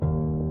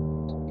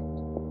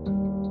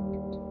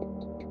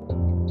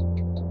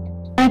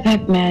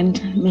back, man.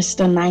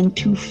 Mr.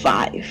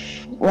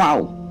 925.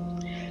 Wow.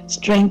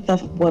 Strength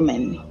of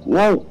women.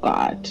 Whoa,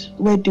 God.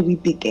 Where do we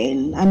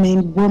begin? I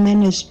mean,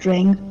 woman is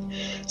strength.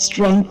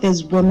 Strength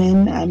is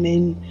woman. I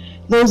mean,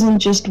 those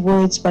aren't just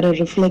words, but a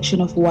reflection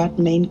of what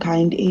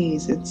mankind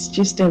is. It's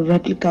just a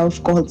replica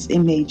of God's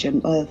image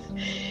on earth.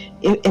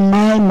 In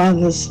my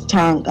mother's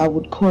tongue, I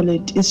would call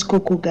it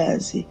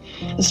Iskokugazi.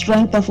 The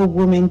strength of a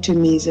woman to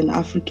me is an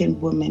African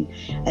woman.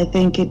 I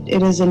think it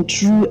is a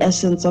true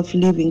essence of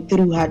living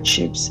through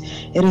hardships.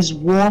 It is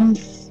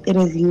warmth, it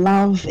is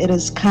love, it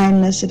is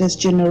kindness, it is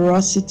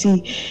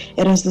generosity,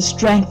 it is the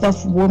strength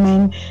of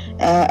woman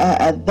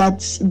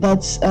that's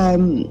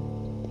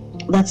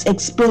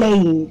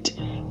explained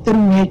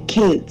through her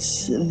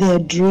kids, their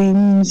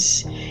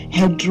dreams,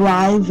 her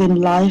drive in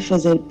life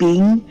as a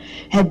being,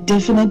 her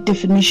definite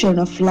definition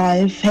of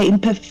life, her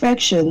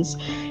imperfections,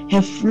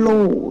 her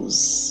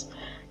flaws,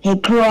 her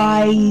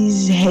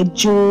cries, her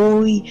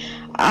joy.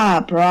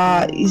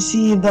 Bruh, you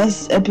see,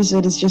 this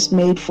episode is just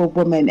made for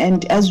women,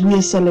 and as we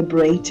are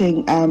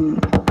celebrating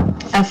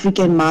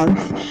African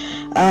Month,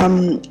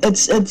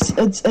 it's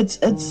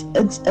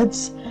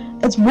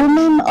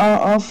women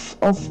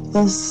of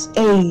this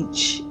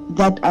age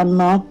that are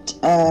not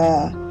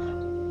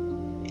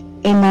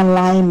in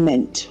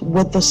alignment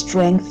with the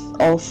strength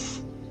of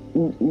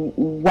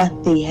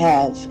what they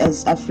have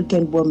as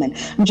African women.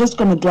 I'm just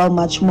going to dwell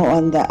much more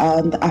on the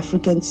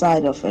African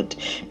side of it,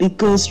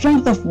 because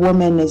strength of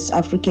woman is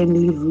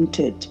Africanly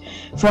rooted.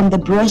 From the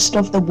breast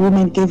of the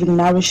woman giving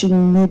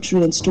nourishing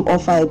nutrients to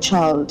offer a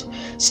child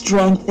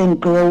strength and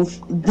growth,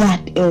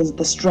 that is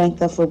the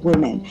strength of a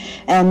woman.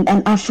 And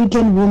an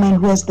African woman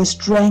who has the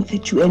strength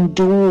to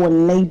endure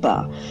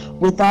labor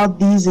without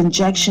these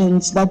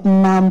injections that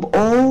numb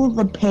all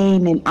the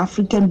pain, an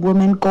African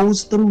woman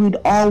goes through it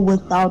all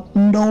without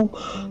no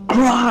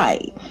cry,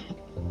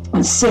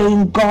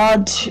 saying,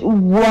 God,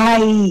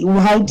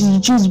 why did you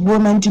choose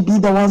women to be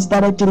the ones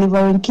that are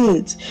delivering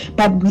kids?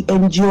 But we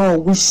endure,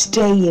 we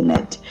stay in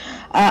it.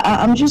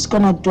 I'm just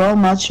gonna dwell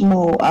much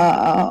more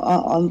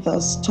on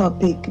this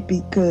topic,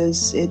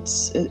 because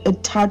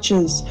it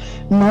touches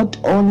not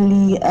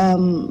only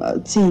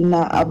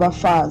Tina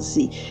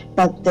Abafazi,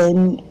 but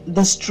then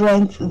the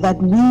strength that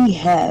we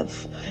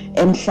have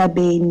in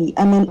Hlabeni.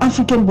 I mean,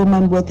 African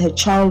woman with her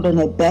child on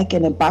her back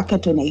and a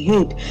bucket on her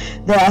head.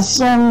 There are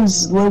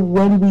songs where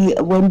when we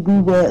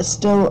were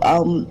still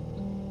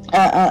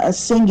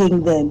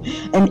singing them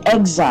in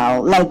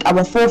exile, like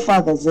our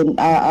forefathers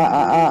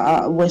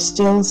were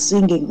still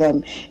singing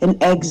them in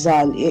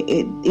exile.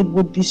 It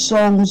would be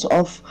songs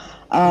of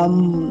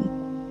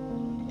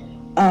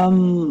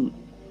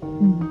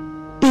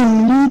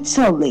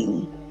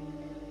belittling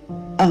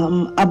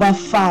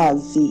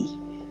Abafazi,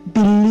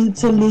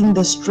 belittling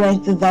the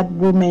strength that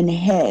women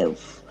have.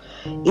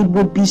 It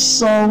would be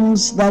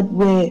songs that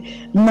were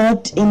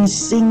not in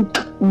sync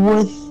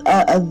with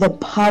the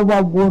power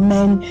a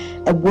woman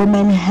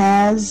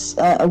has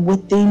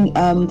within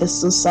the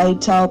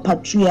societal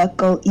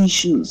patriarchal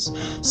issues.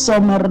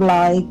 Some are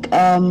like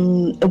a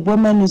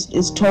woman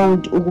is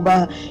told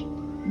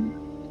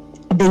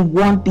they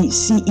won't be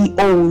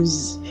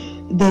CEOs,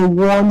 they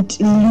won't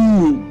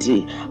lead.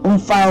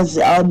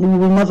 Umfazi, we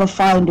will never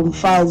find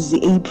Umfazi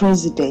a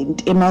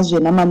president, and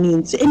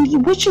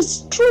which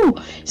is true.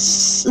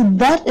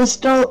 That is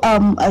still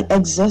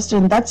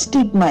existing. That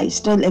stigma is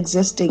still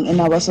existing in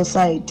our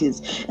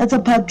societies. It's a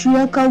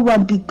patriarchal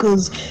one,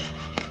 because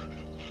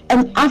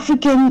an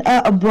African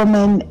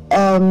woman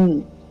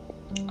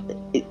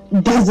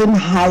doesn't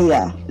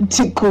hire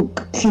to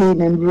cook, clean,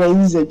 and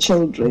raise her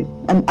children.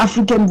 An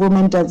African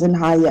woman doesn't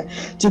hire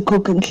to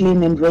cook and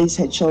clean and raise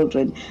her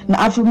children. An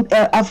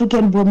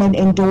African woman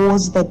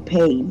endures that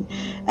pain.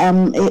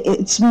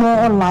 It's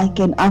more like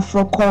an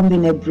Afro comb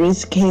in a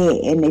brisk hair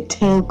and a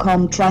tail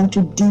comb trying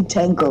to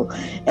detangle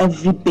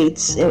every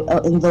bit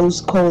in those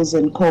coils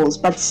and coils,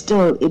 but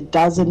still it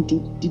doesn't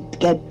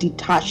get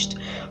detached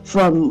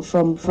from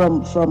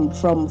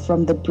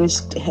the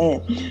brisk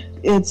hair.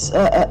 It's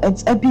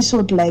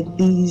episode like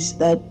these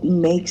that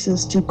makes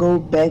us to go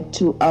back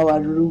to our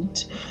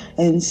root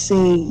and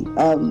say,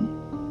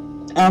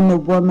 I'm a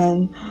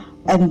woman,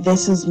 and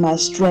this is my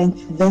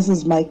strength, this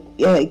is my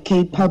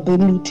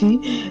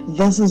capability,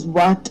 this is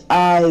what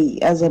I,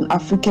 as an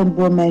African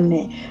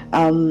woman,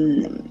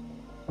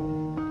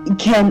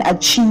 can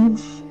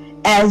achieve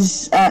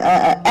as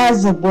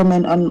a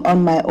woman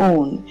on my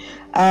own.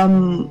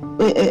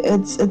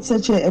 It's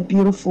such a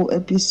beautiful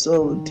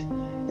episode.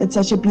 It's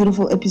such a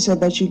beautiful episode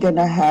that you're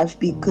gonna have,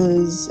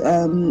 because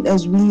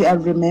as we are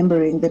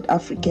remembering that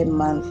African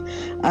month,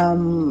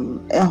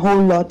 a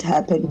whole lot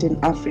happened in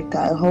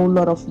Africa. A whole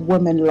lot of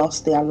women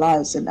lost their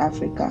lives in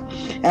Africa,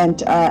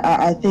 and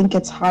I think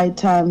it's high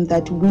time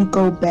that we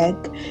go back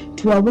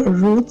to our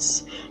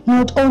roots,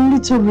 not only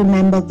to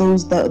remember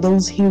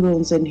those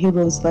heroes and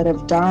heroes that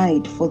have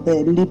died for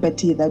the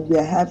liberty that we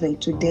are having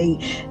today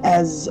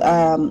as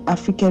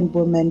African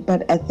women,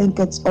 but I think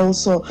it's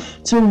also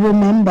to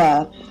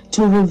remember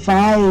to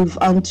revive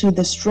unto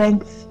the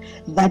strength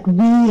that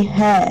we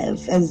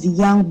have as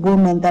young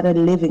women that are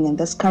living in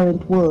this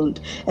current world.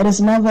 It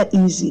is never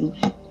easy.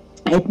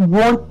 It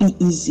won't be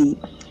easy.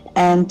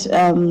 And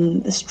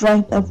the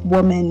strength of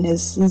women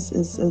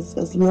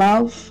is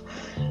love.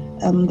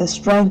 The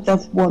strength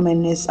of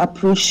women is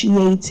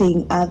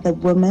appreciating other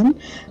women.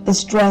 The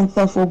strength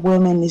of a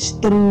woman is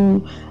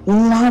through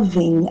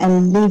loving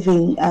and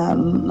living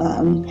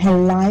her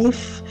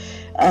life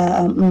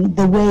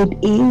the way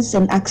it is,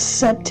 and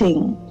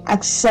acceptance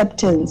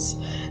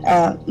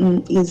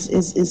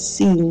is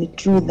seen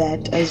through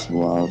that as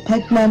well.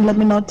 Pac-Man, let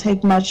me not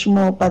take much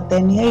more, but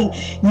then hey,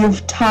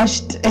 you've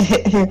touched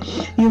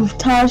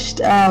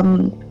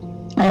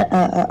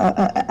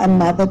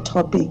another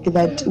topic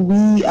that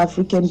we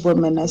African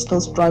women are still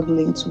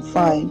struggling to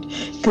find,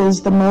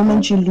 because the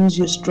moment you lose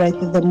your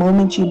strength, the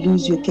moment you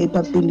lose your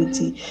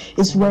capability,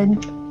 is when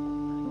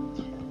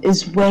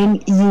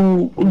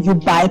you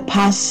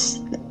bypass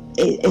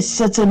a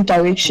certain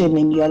direction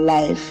in your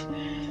life.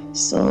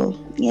 So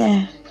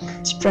yeah,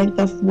 strength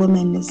of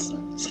women is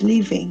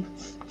leaving.